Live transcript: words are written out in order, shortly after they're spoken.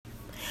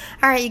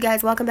All right, you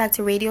guys, welcome back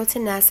to Radio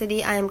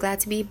Tenacity. I am glad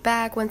to be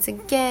back once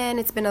again.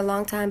 It's been a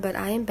long time, but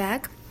I am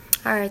back.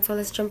 All right, so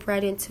let's jump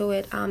right into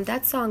it.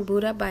 That song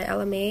 "Boot Up" by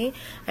LMA,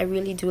 I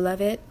really do love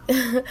it,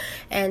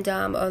 and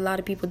a lot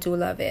of people do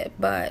love it,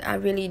 but I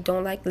really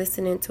don't like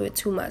listening to it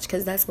too much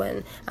because that's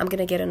when I'm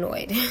gonna get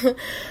annoyed.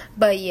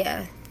 But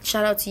yeah.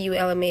 Shout out to you,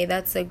 LMA.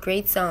 That's a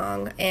great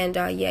song. And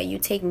yeah, you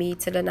take me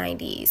to the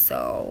 90s.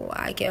 So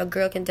a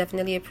girl can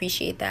definitely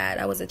appreciate that.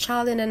 I was a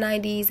child in the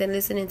 90s and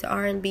listening to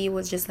R&B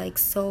was just like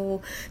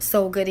so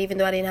good. Even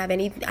though I didn't have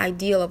any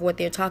idea of what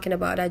they're talking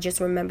about, I just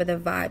remember the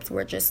vibes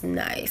were just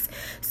nice.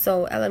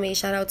 So LMA,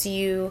 shout out to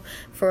you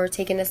for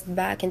taking us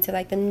back into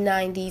like the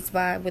 90s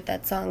vibe with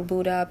that song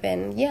 "Boot Up."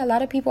 And yeah, a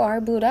lot of people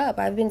are boot up.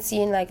 I've been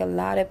seeing like a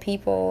lot of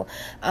people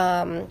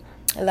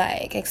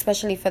like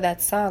especially for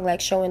that song,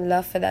 like showing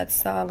love for that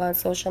song on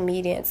social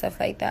media and stuff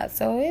like that.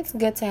 So it's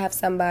good to have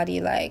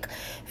somebody like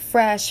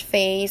fresh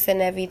face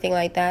and everything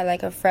like that,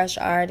 like a fresh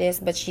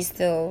artist, but she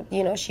still,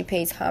 she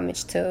pays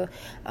homage to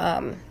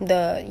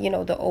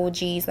the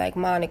OGs like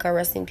Monica,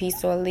 rest in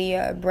peace to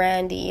Aaliyah,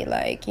 Brandy,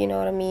 like, you know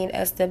what I mean,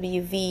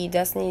 SWV,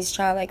 Destiny's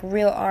Child, like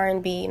real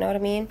R&B, you know what I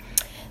mean?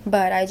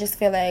 But I just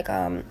feel like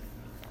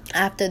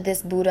after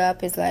this "Boot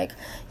Up" is like,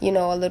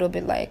 a little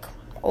bit like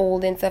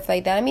old and stuff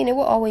like that. I mean, it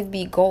will always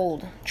be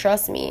gold,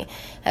 trust me.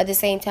 At the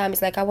same time,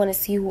 it's like I want to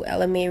see who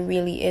LMA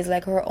really is,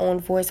 like her own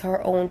voice,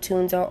 her own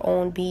tunes, her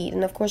own beat.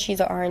 And of course she's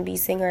an R&B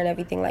singer and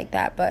everything like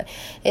that, but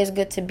it's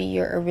good to be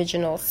your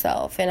original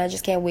self, and I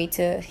just can't wait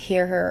to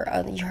hear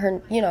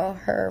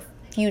her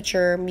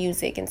future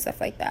music and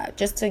stuff like that,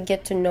 just to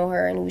get to know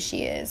her and who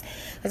she is,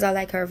 because I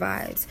like her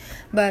vibes.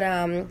 But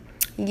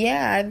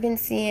yeah, I've been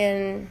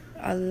seeing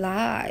a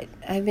lot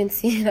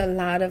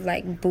of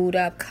like boot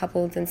up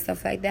couples and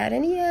stuff like that.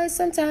 And yeah,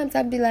 sometimes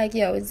I'd be like,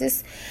 yo, is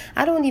this,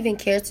 I don't even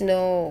care to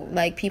know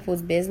like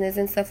people's business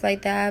and stuff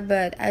like that,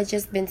 but I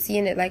just been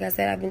seeing it. Like I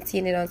said, I've been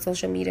seeing it on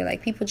social media,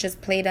 like people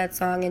just play that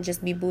song and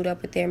just be boot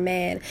up with their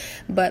man,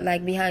 but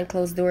like behind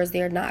closed doors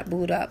they're not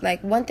boot up.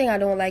 Like one thing I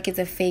don't like is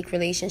a fake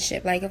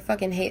relationship. Like I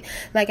fucking hate,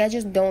 like I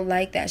just don't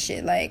like that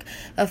shit. Like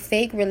a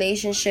fake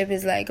relationship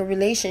is like a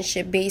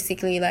relationship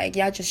basically, like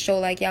y'all just show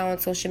like y'all on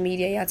social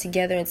media, y'all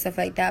together and stuff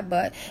like that,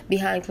 but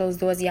behind closed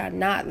doors y'all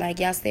not. Like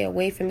y'all stay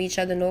away from each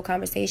other, no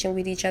conversation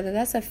with each other.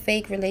 That's a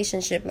fake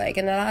relationship. Like,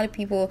 and a lot of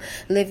people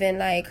live in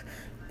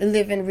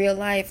real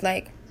life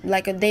like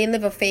they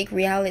live a fake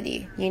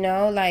reality,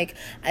 like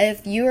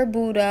if you're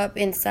booed up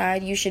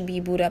inside, you should be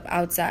booed up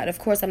outside. Of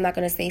course, I'm not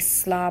going to say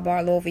slob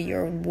all over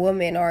your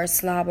woman or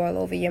slob all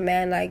over your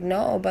man, like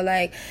no, but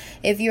like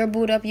if you're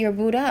booed up, you're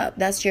booed up.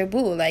 That's your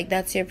boo, like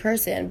that's your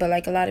person. But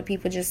like a lot of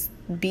people just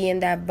be in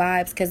that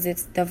vibes because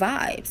it's the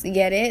vibes, you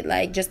get it?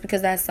 Like just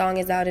because that song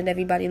is out and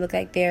everybody look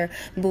like they're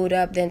booed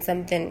up, then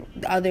something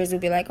others will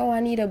be like, oh, I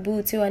need a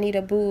boo too, I need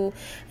a boo.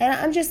 And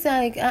I'm just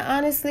like,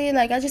 honestly,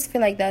 like I just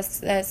feel like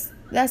that's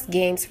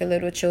games for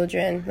little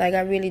children. Like I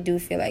really do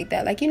feel like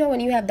that. Like, when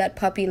you have that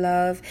puppy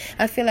love,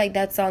 I feel like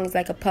that song is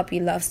like a puppy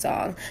love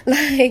song.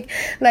 like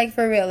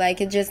for real,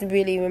 like it just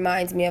really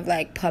reminds me of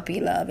like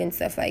puppy love and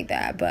stuff like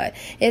that. But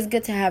it's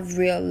good to have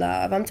real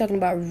love. I'm talking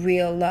about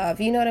real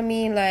love, you know what I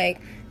mean? Like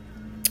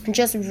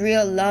just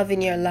real love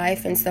in your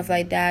life and stuff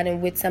like that,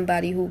 and with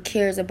somebody who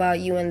cares about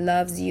you and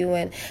loves you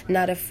and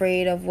not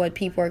afraid of what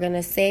people are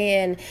gonna say,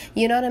 and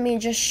you know what I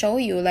mean, just show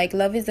you like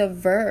love is a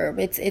verb,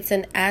 it's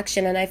an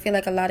action. And I feel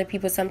like a lot of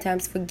people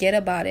sometimes forget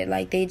about it,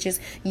 like they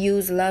just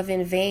use love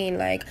in vain.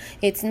 Like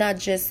it's not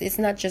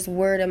just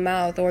word of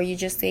mouth, or you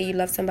just say you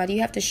love somebody.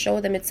 You have to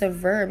show them. It's a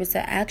verb, it's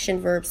an action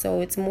verb,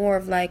 so it's more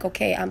of like,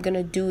 okay, I'm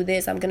gonna do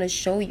this, I'm gonna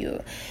show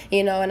you,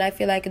 and I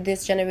feel like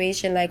this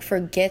generation like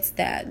forgets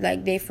that.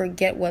 Like they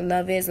forget what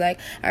love is. Like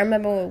I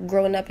remember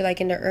growing up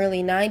like in the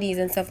early 90s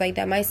and stuff like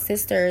that, my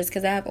sisters,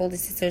 because I have older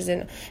sisters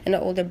and an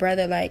older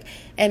brother, like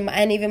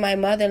and even my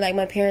mother, like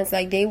my parents,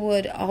 like they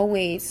would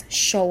always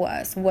show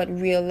us what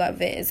real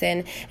love is,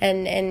 and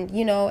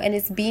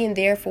it's being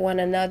there for one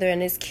another,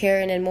 and it's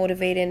caring and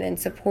motivating and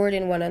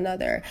supporting one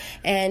another.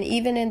 And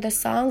even in the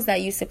songs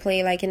that used to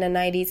play like in the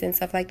 90s and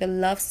stuff, like the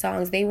love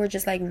songs, they were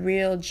just like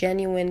real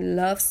genuine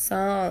love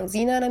songs,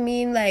 you know what I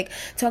mean? Like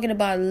talking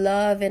about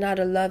love and how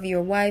to love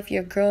your wife,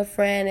 your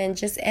girlfriend, and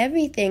just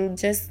everything,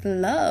 just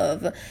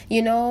love,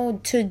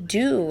 to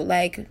do.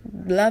 Like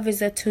love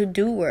is a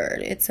to-do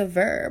word, it's a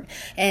verb,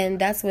 and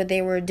that's what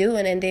they were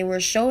doing. And they were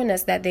showing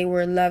us that they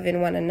were loving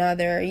one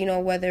another,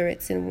 whether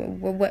it's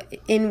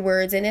in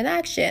words and in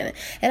action.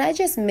 And I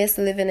just miss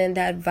living in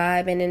that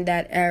vibe and in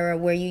that era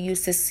where you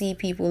used to see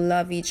people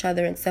love each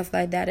other and stuff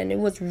like that, and it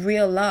was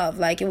real love.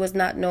 Like it was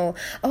not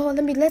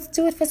let's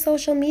do it for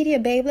social media,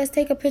 babe, let's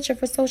take a picture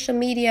for social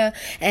media,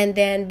 and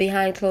then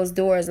behind closed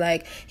doors,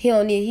 like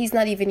he's not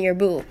not even your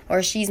boo,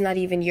 or she's not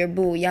even your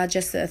boo. Y'all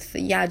just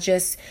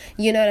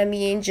you know what I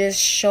mean, just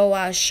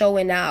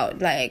showing out.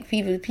 Like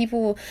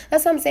people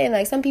that's what I'm saying.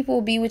 Like, some people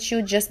will be with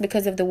you just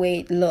because of the way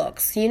it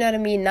looks, you know what I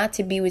mean, not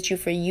to be with you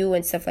for you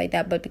and stuff like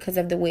that, but because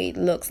of the way it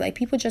looks. Like,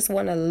 people just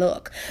want to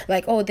look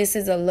like, oh, this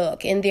is a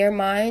look. In their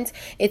minds,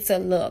 it's a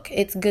look.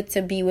 It's good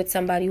to be with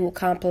somebody who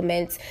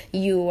compliments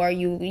you, or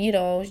you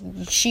know,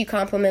 she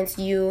compliments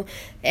you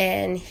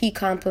and he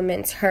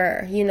compliments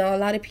her. You know, a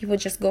lot of people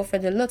just go for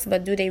the looks,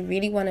 but do they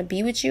really want to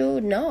be with you?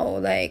 No.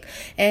 Like,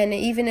 and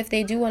even if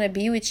they do want to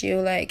be with you,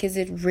 like, is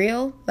it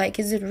real? Like,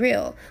 is it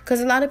real? Because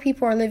a lot of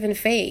people are living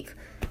fake.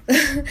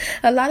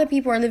 A lot of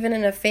people are living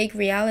in a fake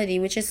reality,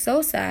 which is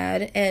so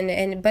sad,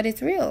 and but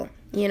it's real,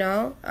 you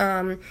know.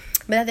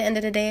 But at the end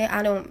of the day,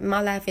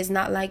 my life is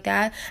not like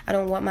that. I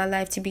don't want my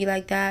life to be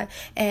like that.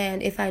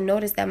 And if I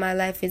notice that my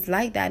life is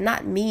like that,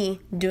 not me,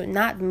 you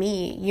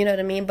know what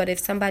I mean? But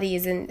if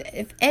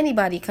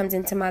anybody comes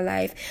into my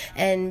life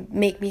and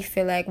make me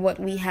feel like what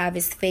we have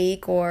is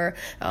fake, or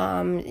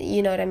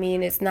you know what I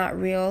mean, it's not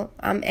real,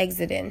 I'm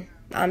exiting.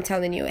 I'm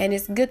telling you. And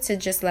it's good to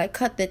just like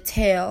cut the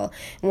tail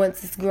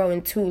once it's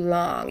growing too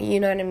long. You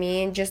know what I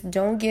mean? Just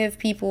don't give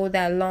people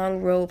that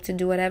long rope to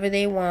do whatever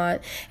they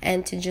want,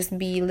 and to just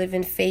be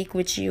living fake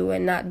with you,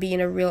 and not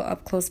being a real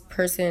up close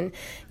person,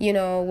 you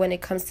know, when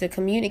it comes to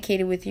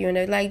communicating with you.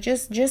 And like,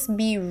 just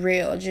be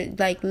real.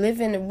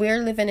 We're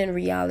living in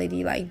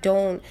reality. Like,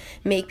 don't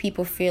make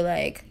people feel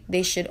like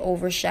they should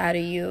overshadow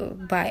you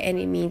by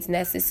any means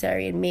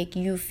necessary and make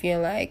you feel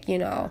like, you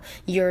know,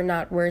 you're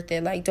not worth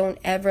it. Like, don't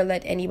ever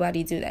let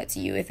anybody do that to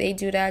you. If they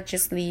do that,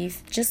 just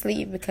leave,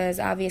 because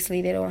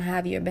obviously they don't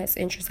have your best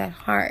interest at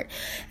heart.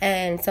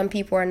 And some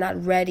people are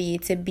not ready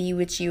to be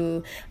with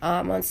you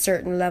on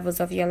certain levels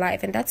of your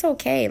life, and that's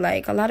okay.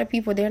 Like, a lot of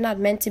people, they're not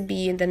meant to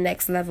be in the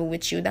next level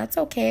with you. That's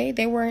okay.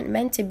 They weren't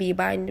meant to be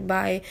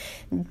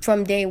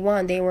from day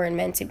one. They weren't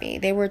meant to be.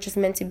 They were just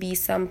meant to be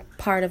some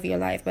part of your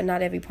life, but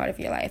not every part of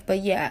your life.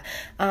 But yeah,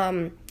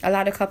 a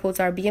lot of couples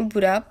are being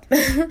booed up.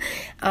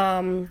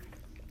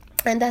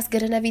 And that's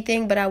good and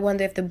everything, but I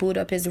wonder if the boot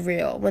up is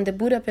real. When the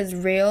boot up is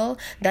real,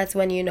 that's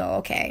when you know,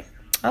 okay,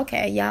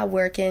 y'all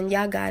working,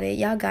 y'all got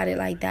it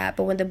like that.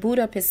 But when the boot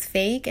up is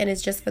fake, and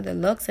it's just for the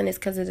looks, and it's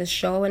because of the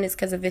show, and it's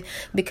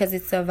because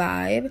it's a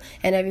vibe,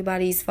 and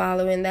everybody's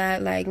following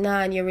that, like, nah,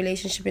 and your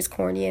relationship is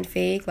corny and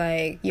fake,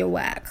 like, you're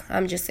whack.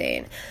 I'm just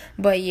saying.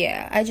 But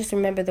yeah, I just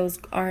remember those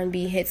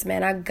R&B hits,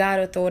 man. I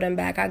gotta throw them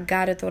back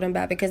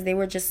because they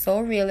were just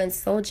so real and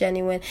so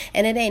genuine.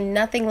 And it ain't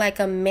nothing like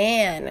a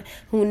man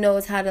who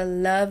knows how to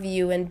love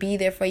you and be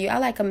there for you. I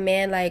like a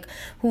man like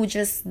who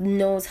just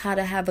knows how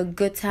to have a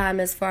good time,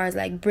 as far as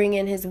like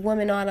bringing his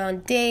woman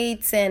on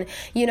dates, and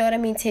you know what I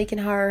mean, taking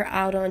her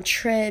out on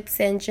trips,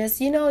 and just,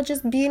 you know,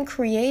 just being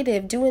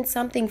creative, doing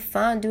something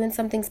fun, doing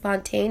something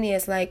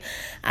spontaneous. Like,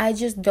 I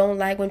just don't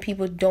like when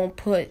people don't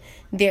put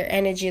their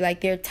energy,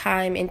 like their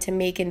time, into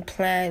making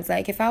plans.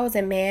 Like, if I was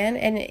a man,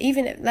 and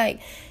even like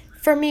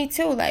for me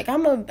too, like,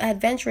 I'm an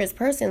adventurous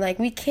person. Like,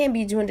 we can't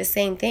be doing the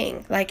same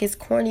thing. Like, it's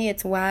corny,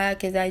 it's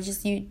whack.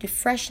 The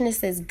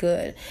freshness is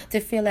good. To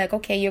feel like,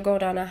 okay, you're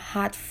going on a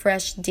hot,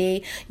 fresh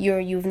day.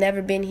 You've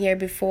never been here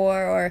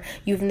before, or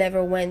you've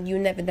never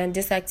done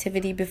this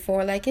activity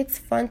before. Like, it's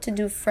fun to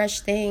do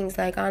fresh things.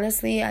 Like,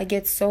 honestly, I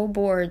get so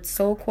bored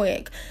so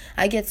quick.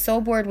 I get so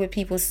bored with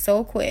people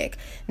so quick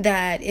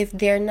that if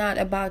they're not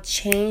about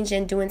change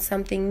and doing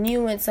something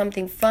new and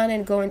something fun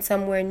and going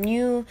somewhere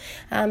new,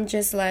 I'm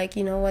just like,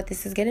 you know what?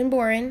 This is getting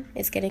boring.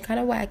 It's getting kind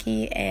of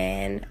wacky,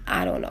 and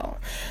I don't know.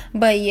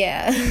 But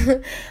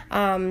yeah,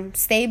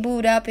 stay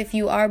booed up. If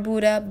you are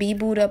booed up, be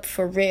booed up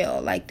for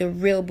real, like the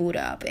real boot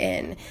up,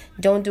 and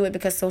don't do it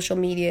because social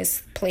media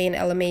is playing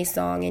LMA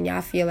song and y'all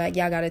feel like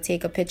y'all gotta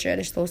take a picture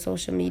to show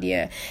social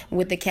media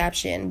with the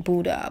caption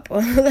 "boot up."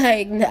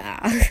 Like, nah.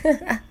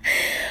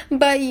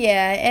 But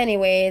yeah,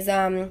 anyways,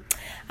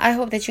 I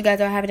hope that you guys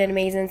are having an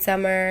amazing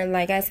summer,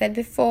 like I said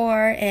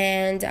before,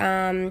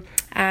 and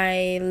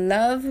I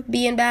love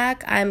being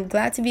back. I'm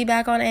glad to be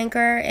back on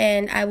Anchor,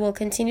 and I will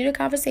continue the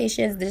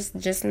conversations,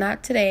 just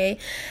not today,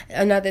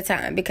 another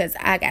time, because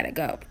I gotta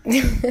go.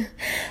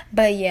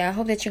 But yeah, I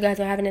hope that you guys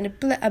are having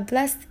a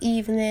blessed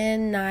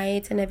evening,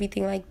 night, and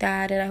everything like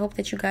that, and I hope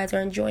that you guys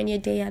are enjoying your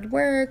day at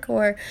work,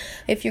 or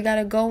if you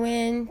gotta go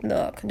in,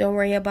 look, don't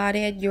worry about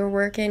it. You're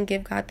working,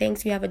 give God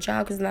thanks you have a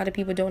job, because a lot of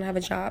people don't have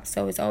a job,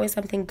 so it's always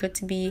something good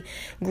to be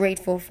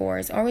grateful for.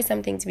 It's always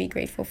something to be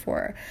grateful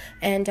for.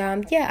 And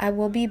yeah, I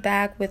will be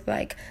back with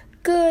like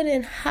good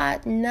and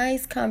hot,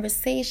 nice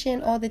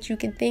conversation, all that you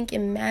can think,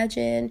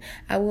 imagine.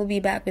 I will be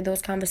back with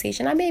those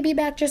conversations. I may be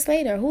back just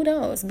later, who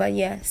knows? But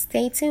yeah,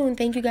 stay tuned.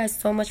 Thank you guys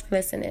so much for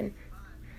listening.